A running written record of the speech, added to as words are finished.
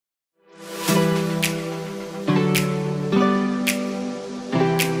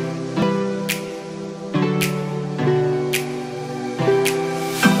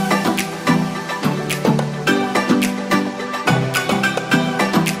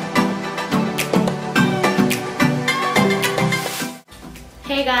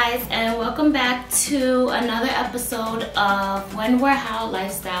to another episode of WhenWearHow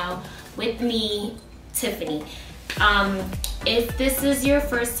Lifestyle with me, Tiffany. If this is your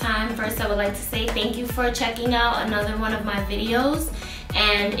first time, first I would like to say thank you for checking out another one of my videos.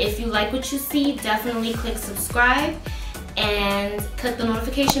 And if you like what you see, definitely click subscribe and click the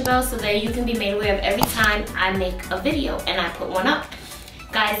notification bell so that you can be made aware of every time I make a video and I put one up.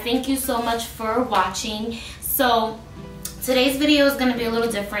 Guys, thank you so much for watching. So today's video is going to be a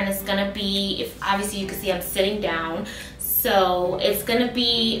little different. It's going to be, if obviously you can see I'm sitting down, so it's going to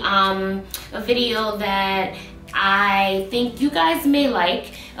be a video that I think you guys may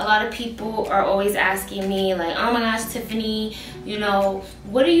like. A lot of people are always asking me like, oh my gosh, Tiffany, you know,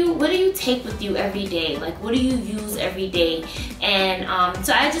 what do you take with you every day? Like, what do you use every day? And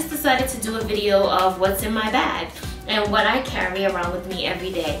so I just decided to do a video of what's in my bag and what I carry around with me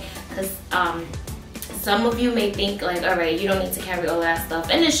every day. Because some of you may think like, all right, you don't need to carry all that stuff,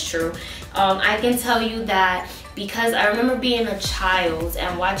 and it's true. I can tell you that because I remember being a child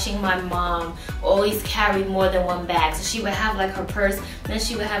and watching my mom always carry more than one bag. So she would have like her purse, then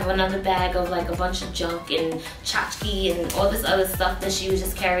she would have another bag of like a bunch of junk and tchotchke and all this other stuff that she would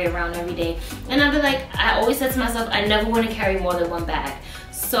just carry around every day. And I'd be like, I always said to myself, I never want to carry more than one bag.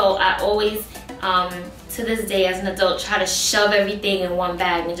 So I always, to this day as an adult, try to shove everything in one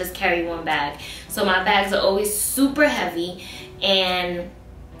bag and just carry one bag. So my bags are always super heavy and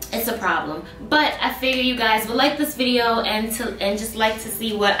it's a problem. But I figure you guys will like this video and just like to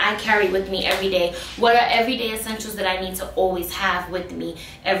see what I carry with me every day. What are everyday essentials that I need to always have with me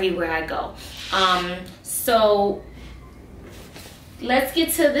everywhere I go. So let's get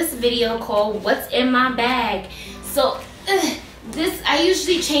to this video called What's in My Bag. So I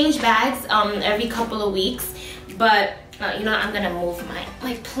usually change bags every couple of weeks, but you know, I'm gonna move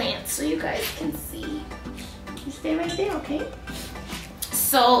my plant so you guys can see. You stay right there, okay?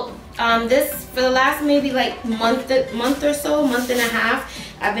 So this, for the last maybe like month or so, month and a half,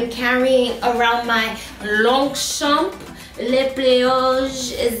 I've been carrying around my Longchamp Le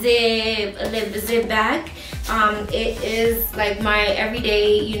Pliage the bag. It is like my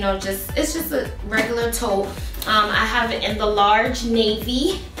everyday, you know, it's just a regular tote. I have it in the large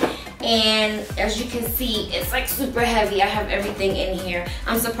navy, and as you can see, it's like super heavy. I have everything in here.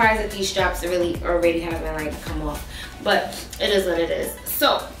 I'm surprised that these straps really already haven't like come off, but it is what it is.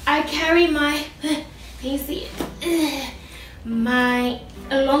 So I carry my, can you see it? My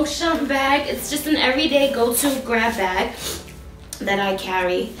Longchamp bag. It's just an everyday go-to grab bag that I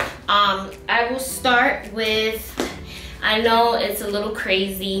carry. I will start with, I know it's a little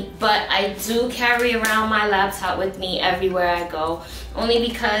crazy, but I do carry around my laptop with me everywhere I go, only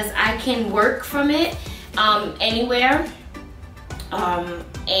because I can work from it anywhere.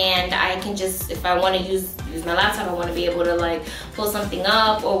 And I can just, if I want to use my laptop, I want to be able to like pull something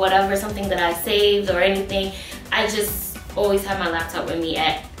up or whatever, something that I saved or anything. I just always have my laptop with me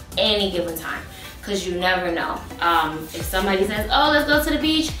at any given time, because you never know. If somebody says, oh, let's go to the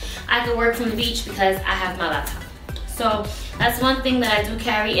beach, I can work from the beach because I have my laptop. So that's one thing that I do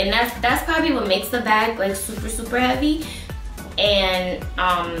carry, and that's probably what makes the bag like super heavy, and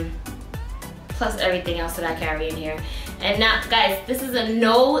plus everything else that I carry in here. And now, guys, this is a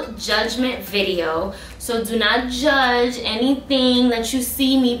no judgment video, so do not judge anything that you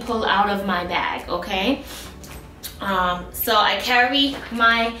see me pull out of my bag, okay? So I carry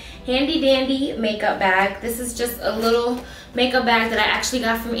my handy dandy makeup bag. This is just a little makeup bag that I actually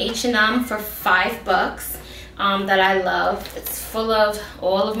got from H&M for $5 that I love. It's full of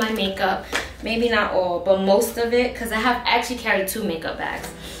all of my makeup. Maybe not all, but most of it, because I actually carry 2 makeup bags.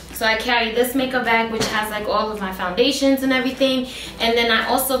 So I carry this makeup bag, which has like all of my foundations and everything. And then I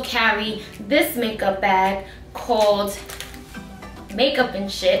also carry this makeup bag called Makeup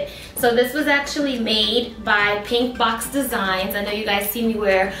and Shit. So this was actually made by Pink Box Designs. I know you guys see me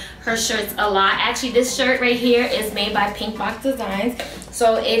wear her shirts a lot. Actually, this shirt right here is made by Pink Box Designs.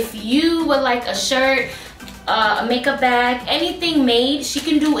 So if you would like a shirt, a makeup bag, anything made, she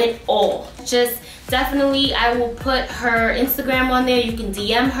can do it all. Just definitely, I will put her Instagram on there. You can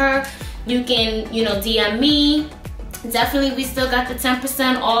DM her. You can, you know, DM me. Definitely, we still got the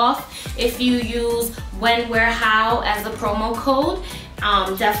 10% off if you use WhenWearHow as a promo code.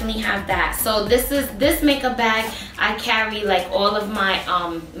 Definitely have that. So this makeup bag, I carry like all of my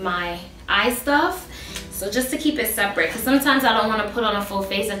my eye stuff. So just to keep it separate, because sometimes I don't want to put on a full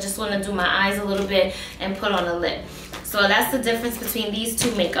face. I just want to do my eyes a little bit and put on a lip. So that's the difference between these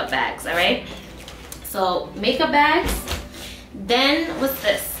 2 makeup bags, all right? So makeup bags. Then what's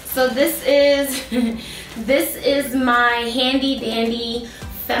this? So this is this is my handy dandy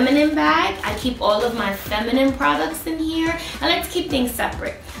feminine bag. I keep all of my feminine products in here. I like to keep things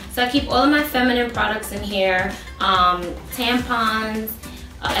separate. So I keep all of my feminine products in here. Tampons,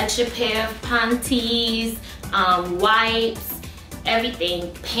 extra pair of panties, wipes,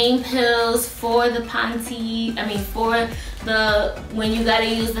 everything. Pain pills for the panty, for the, when you gotta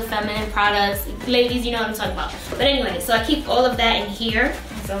use the feminine products. Ladies, you know what I'm talking about. But anyway, so I keep all of that in here.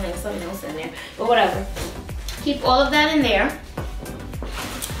 There's something else in there, but whatever. Keep all of that in there.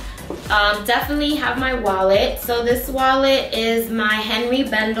 Definitely have my wallet. So this wallet is my Henry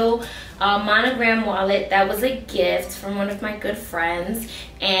Bendel monogram wallet. That was a gift from one of my good friends,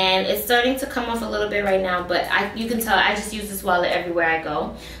 and it's starting to come off a little bit right now, but you can tell I just use this wallet everywhere I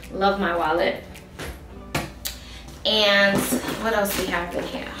go. Love my wallet. And what else we have in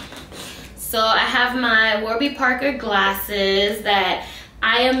here? So I have my Warby Parker glasses that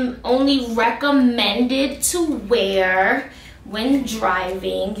I am only recommended to wear when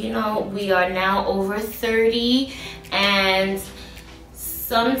driving. You know, we are now over 30, and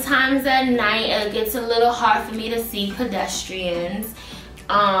sometimes at night it gets a little hard for me to see pedestrians.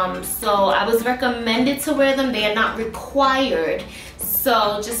 So I was recommended to wear them. They are not required.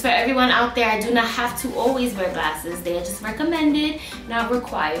 So just for everyone out there, I do not have to always wear glasses. They are just recommended, not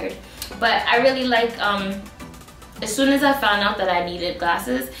required. But I really like, as soon as I found out that I needed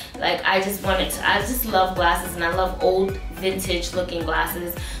glasses, like I just love glasses, and I love old vintage looking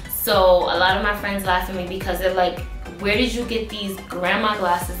glasses. So a lot of my friends laugh at me because they're like, where did you get these grandma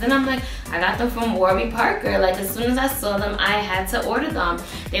glasses? And I'm like, I got them from Warby Parker. Like as soon as I saw them, I had to order them.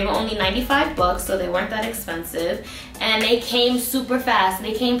 They were only 95 bucks, so they weren't that expensive. And they came super fast.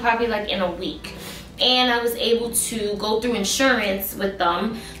 They came probably like in a week. And I was able to go through insurance with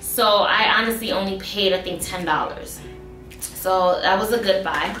them. So I honestly only paid, I think, $10. So that was a good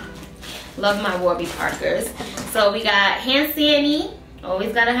buy. Love my Warby Parkers. So we got hand sani.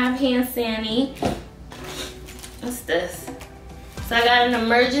 Always gotta have hand sani. What's this? So I got an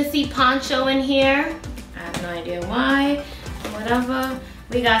emergency poncho in here. I have no idea why. Whatever.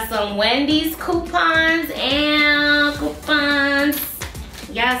 We got some Wendy's coupons and coupons.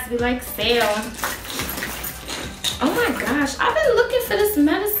 Yes, we like sale. Oh my gosh, I've been looking for this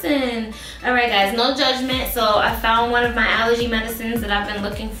medicine. All right, guys, no judgment. So I found one of my allergy medicines that I've been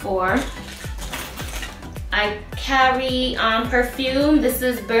looking for. I carry perfume. This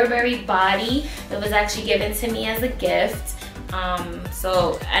is Burberry Body. It was actually given to me as a gift.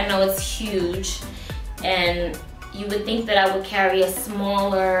 So I know it's huge, and you would think that I would carry a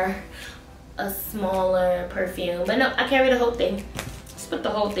smaller perfume, but no, I carry the whole thing. Just put the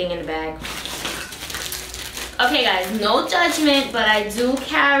whole thing in the bag. Okay guys, no judgment, but I do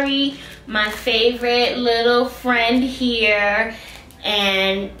carry my favorite little friend here,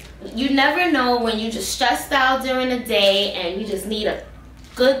 and you never know when you just stressed out during the day and you just need a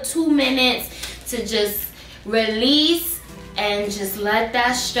good 2 minutes to just release and just let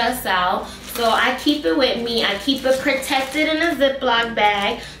that stress out. So I keep it with me. I keep it protected in a Ziploc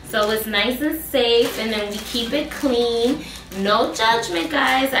bag so it's nice and safe, and then we keep it clean. No judgment,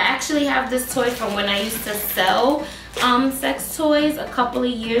 guys. I actually have this toy from when I used to sell sex toys a couple of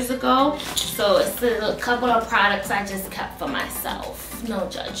years ago. So it's a couple of products I just kept for myself. No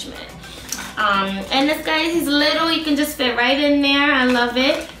judgment. And this guy, he's little. He can just fit right in there. I love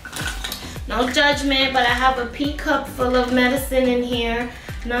it. No judgment, but I have a pea cup full of medicine in here.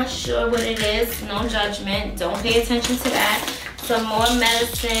 Not sure what it is. No judgment. Don't pay attention to that. Some more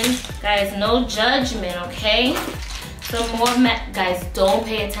medicine. Guys, no judgment, okay? Some more guys, don't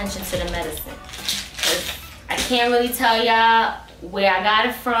pay attention to the medicine. I can't really tell y'all where I got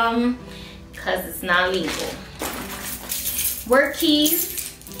it from because it's not legal. Work keys.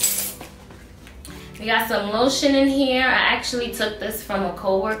 We got some lotion in here. I actually took this from a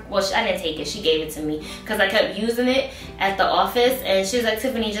coworker. Well, I didn't take it. She gave it to me because I kept using it at the office, and she was like,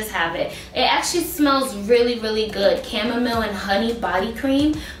 Tiffany, just have it. It actually smells really, really good. Chamomile and honey body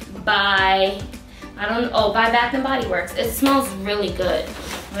cream by, by Bath and Body Works. It smells really good.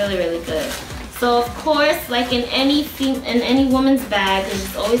 Really, really good. So of course, like in any woman's bag,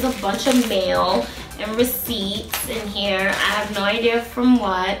 there's always a bunch of mail and receipts in here. I have no idea from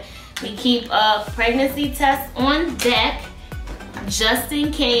what. We keep a pregnancy test on deck just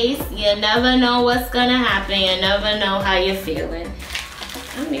in case. You never know what's gonna happen. You never know how you're feeling.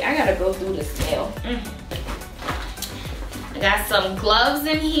 I gotta go through this mail. I got some gloves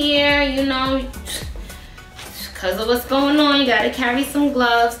in here, you know, because of what's going on, you gotta carry some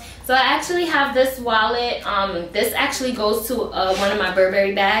gloves. So I actually have this wallet. This actually goes to one of my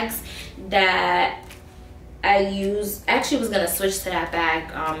Burberry bags that actually was gonna switch to that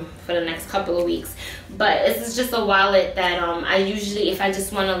bag for the next couple of weeks, but this is just a wallet that I usually, if I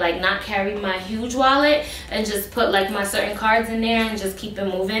just want to like not carry my huge wallet and just put like my certain cards in there and just keep it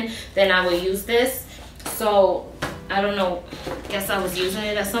moving, then I will use this. So I don't know, guess I was using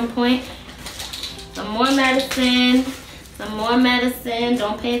it at some point. Some more medicine,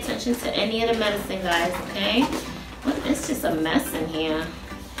 don't pay attention to any of the medicine, guys, okay? It's just a mess in here.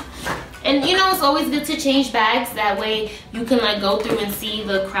 And you know, it's always good to change bags. That way you can like go through and see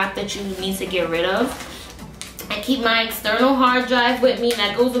the crap that you need to get rid of. I keep my external hard drive with me.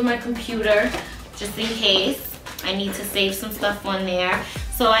 That goes with my computer, just in case I need to save some stuff on there.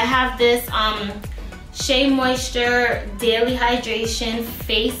 So I have this Shea Moisture Daily Hydration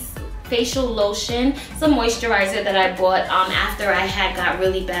Facial Lotion. It's a moisturizer that I bought after I had got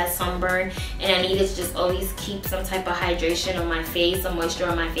really bad sunburn and I needed to just always keep some type of hydration on my face, some moisture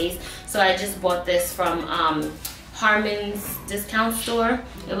on my face. So I just bought this from Harmon's discount store.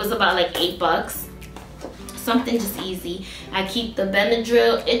 It was about like $8. Something just easy. I keep the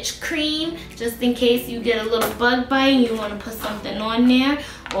Benadryl itch cream just in case you get a little bug bite and you want to put something on there.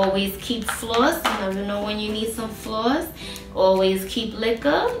 Always keep floss. You never know when you need some floss. Always keep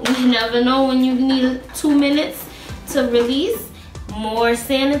liquor. You never know when you need 2 minutes to release. More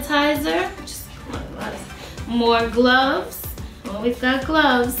sanitizer. More gloves. Always got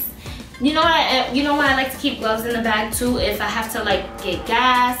gloves. You know why I like to keep gloves in the bag too? If I have to like get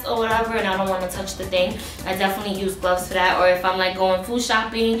gas or whatever and I don't want to touch the thing, I definitely use gloves for that. Or if I'm like going food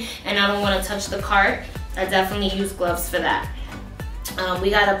shopping and I don't want to touch the cart, I definitely use gloves for that. We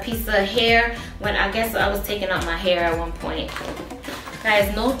got a piece of hair. When I guess I was taking out my hair at one point.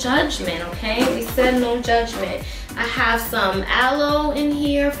 Guys, no judgment, okay? We said no judgment. I have some aloe in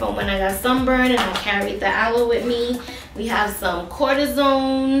here from when I got sunburned and I carried the aloe with me. We have some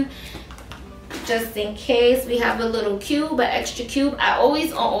cortisone, just in case. We have a little cube, an extra cube. I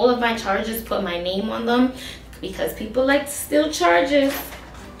always, on all of my chargers, put my name on them because people like to steal chargers.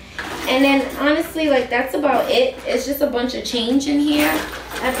 And then honestly, like, that's about it. It's just a bunch of change in here.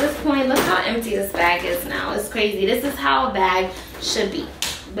 At this point, look how empty this bag is now. It's crazy. This is how a bag should be.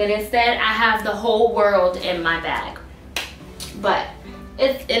 But instead, I have the whole world in my bag. But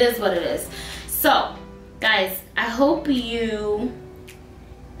it is what it is. So, guys, I hope you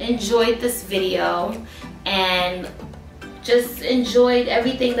enjoyed this video and just enjoyed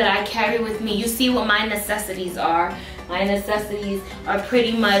everything that I carry with me. You see what my necessities are. My necessities are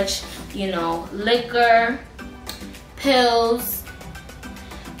pretty much, you know, liquor, pills,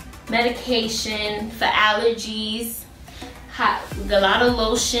 medication for allergies, a lot of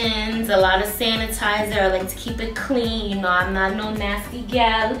lotions, a lot of sanitizer. I like to keep it clean. You know, I'm not no nasty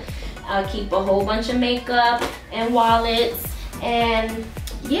gal. I'll keep a whole bunch of makeup and wallets, and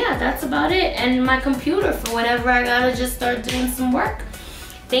yeah, that's about it. And my computer for whenever I gotta just start doing some work.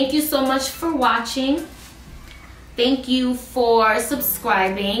 Thank you so much for watching. Thank you for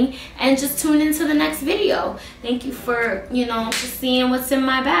subscribing, and just tune into the next video. Thank you for, you know, just seeing what's in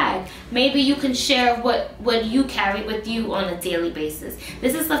my bag. Maybe you can share what you carry with you on a daily basis.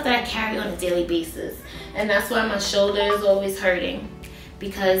 This is stuff that I carry on a daily basis, and that's why my shoulder is always hurting,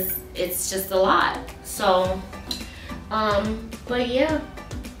 because it's just a lot. So but yeah,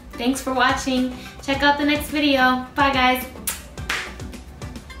 thanks for watching. Check out the next video. Bye, guys.